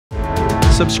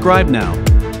Subscribe now.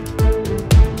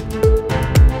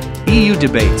 EU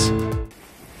Debates.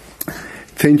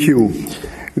 Thank you.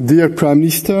 Dear Prime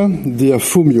Minister, dear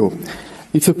Fumio,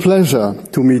 it's a pleasure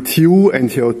to meet you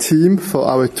and your team for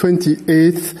our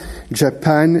 28th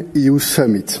Japan-EU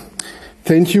Summit.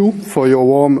 Thank you for your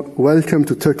warm welcome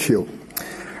to Tokyo.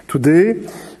 Today,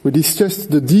 we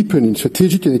discussed the deepening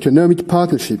strategic and economic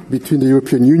partnership between the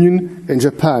European Union and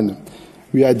Japan.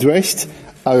 We addressed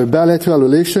our bilateral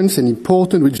relations and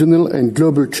important regional and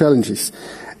global challenges,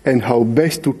 and how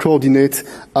best to coordinate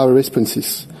our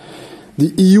responses.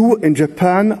 The EU and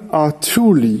Japan are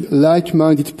truly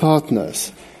like-minded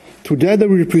partners. Together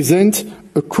we represent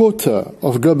a quarter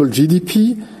of global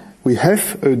GDP. We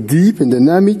have a deep and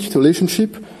dynamic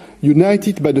relationship,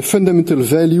 united by the fundamental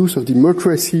values of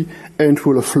democracy and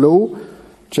rule of law.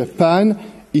 Japan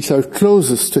is our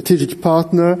closest strategic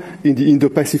partner in the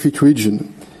Indo-Pacific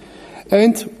region.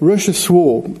 And Russia's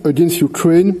war against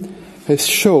Ukraine has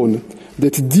shown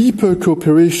that deeper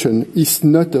cooperation is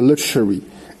not a luxury,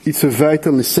 it's a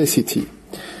vital necessity.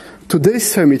 Today's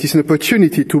summit is an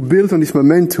opportunity to build on this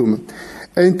momentum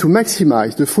and to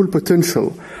maximize the full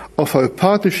potential of our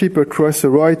partnership across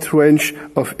a wide range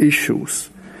of issues.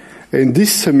 And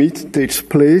this summit takes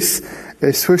place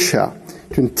as Russia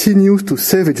continues to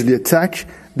savagely attack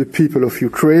the people of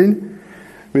Ukraine.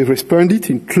 We responded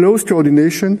in close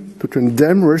coordination to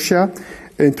condemn Russia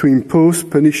and to impose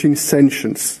punishing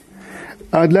sanctions.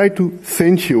 I'd like to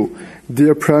thank you,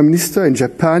 dear Prime Minister and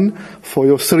Japan, for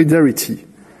your solidarity.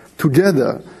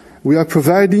 Together, we are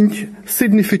providing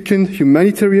significant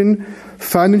humanitarian,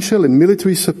 financial and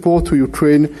military support to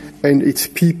Ukraine and its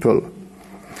people.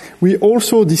 We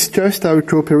also discussed our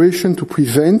cooperation to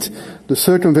prevent the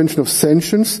circumvention of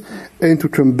sanctions and to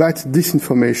combat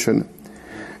disinformation.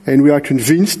 And we are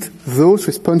convinced those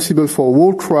responsible for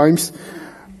war crimes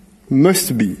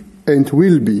must be and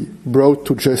will be brought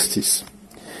to justice.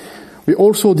 We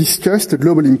also discussed the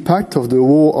global impact of the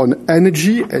war on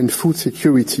energy and food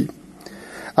security.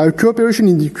 Our cooperation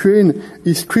in Ukraine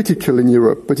is critical in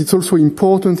Europe, but it's also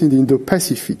important in the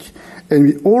Indo-Pacific. And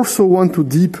we also want to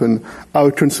deepen our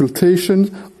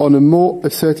consultations on a more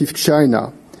assertive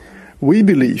China. We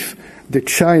believe that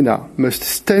China must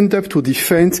stand up to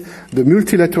defend the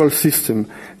multilateral system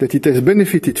that it has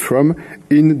benefited from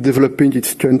in developing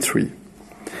its country.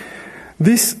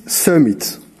 This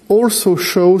summit also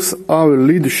shows our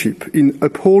leadership in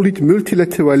upholding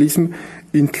multilateralism,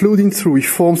 including through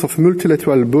reforms of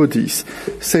multilateral bodies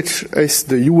such as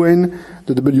the UN,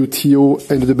 the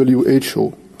WTO and the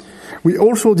WHO. We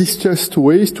also discussed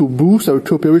ways to boost our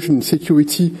cooperation in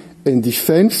security and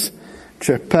defense.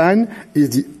 Japan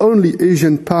is the only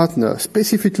Asian partner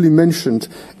specifically mentioned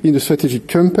in the strategic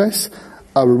compass,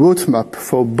 our roadmap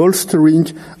for bolstering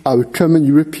our common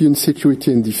European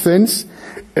security and defense,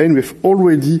 and we've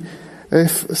already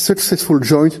have successful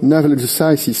joint naval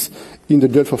exercises in the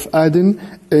Gulf of Aden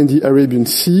and the Arabian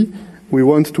Sea. We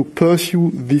want to pursue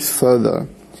this further.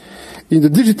 In the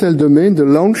digital domain, the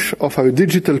launch of our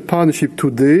digital partnership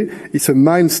today is a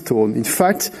milestone. In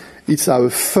fact, it's our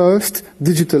first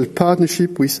digital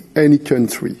partnership with any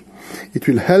country. It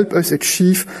will help us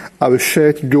achieve our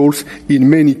shared goals in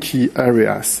many key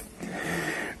areas.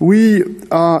 We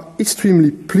are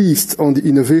extremely pleased on the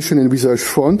innovation and research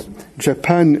front.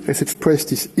 Japan has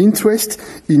expressed its interest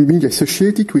in being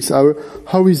associated with our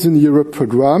Horizon Europe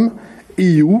program.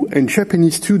 EU and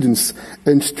Japanese students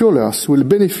and scholars will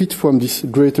benefit from this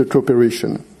greater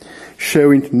cooperation.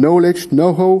 Sharing knowledge,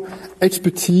 know-how,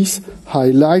 expertise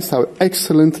highlights our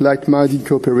excellent like-minded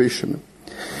cooperation.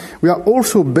 We are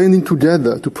also banding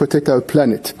together to protect our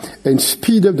planet and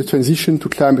speed up the transition to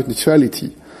climate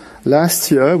neutrality. Last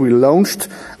year, we launched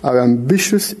our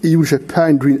ambitious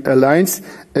EU-Japan Green Alliance,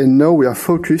 and now we are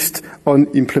focused on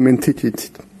implementing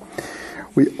it.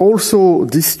 We also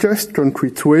discussed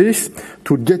concrete ways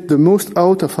to get the most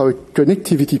out of our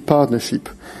connectivity partnership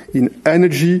in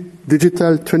energy,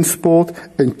 digital, transport,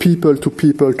 and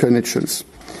people-to-people connections.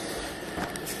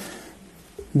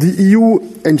 The EU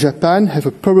and Japan have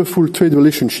a powerful trade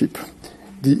relationship.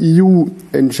 The EU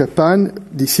and Japan,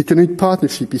 this economic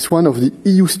partnership is one of the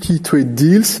EU's key trade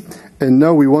deals, and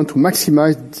now we want to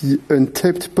maximize the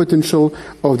untapped potential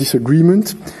of this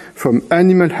agreement, from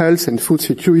animal health and food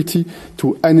security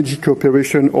to energy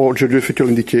cooperation or geographical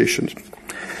indications.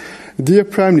 Dear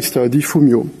Prime Minister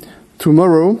Fumio,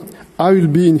 tomorrow I will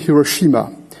be in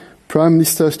Hiroshima, Prime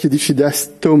Minister Kishida's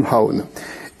hometown.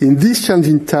 In these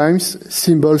challenging times,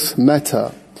 symbols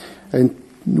matter, and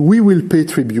we will pay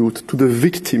tribute to the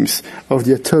victims of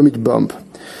the atomic bomb.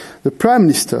 The Prime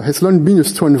Minister has long been a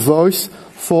strong voice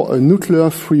for a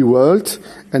nuclear-free world,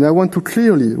 and I want to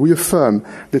clearly reaffirm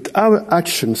that our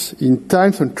actions in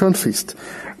times of conflict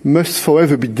must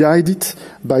forever be guided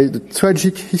by the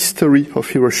tragic history of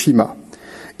Hiroshima.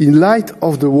 In light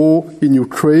of the war in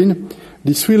Ukraine,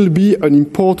 this will be an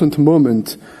important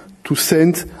moment to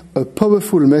send a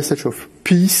powerful message of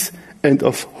peace and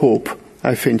of hope.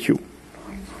 I thank you.